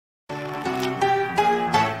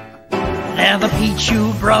They're the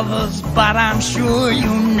Pichu Brothers, but I'm sure you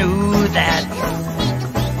knew that,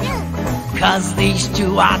 'cause these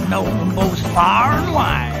two are known both far and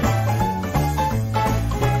wide.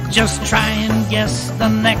 Just try and guess the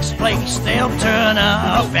next place they'll turn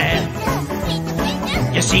up at.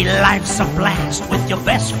 You see, life's a blast with your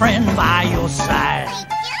best friend by your side.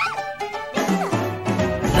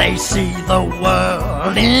 They see the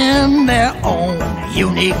world in their own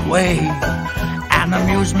unique way. An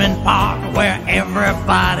amusement park where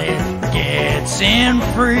everybody gets in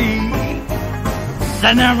free.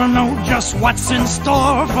 They never know just what's in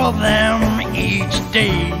store for them each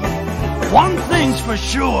day. One thing's for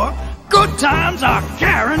sure, good times are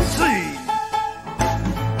guaranteed.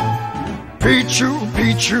 Pichu,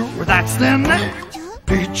 Pichu, that's their name.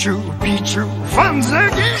 Pichu, Pichu, fun's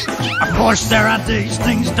their game. Of course there are days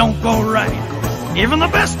things don't go right. Even the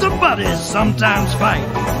best of buddies sometimes fight.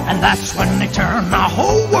 And that's when they turn the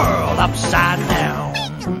whole world upside down.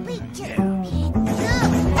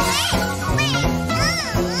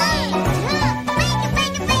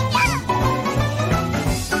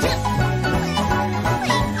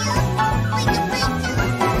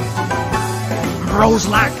 Bros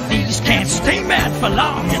like these can't stay mad for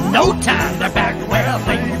long. In no time they're back where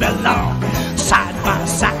they belong. Side by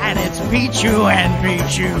side it's Pichu and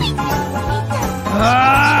Pichu.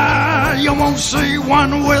 You won't see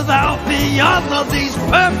one without the other. These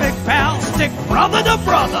perfect pals stick brother to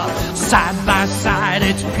brother. Side by side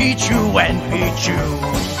it's Pichu and Pichu.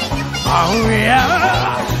 Oh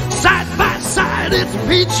yeah, side by side it's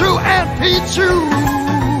Pichu and Pichu.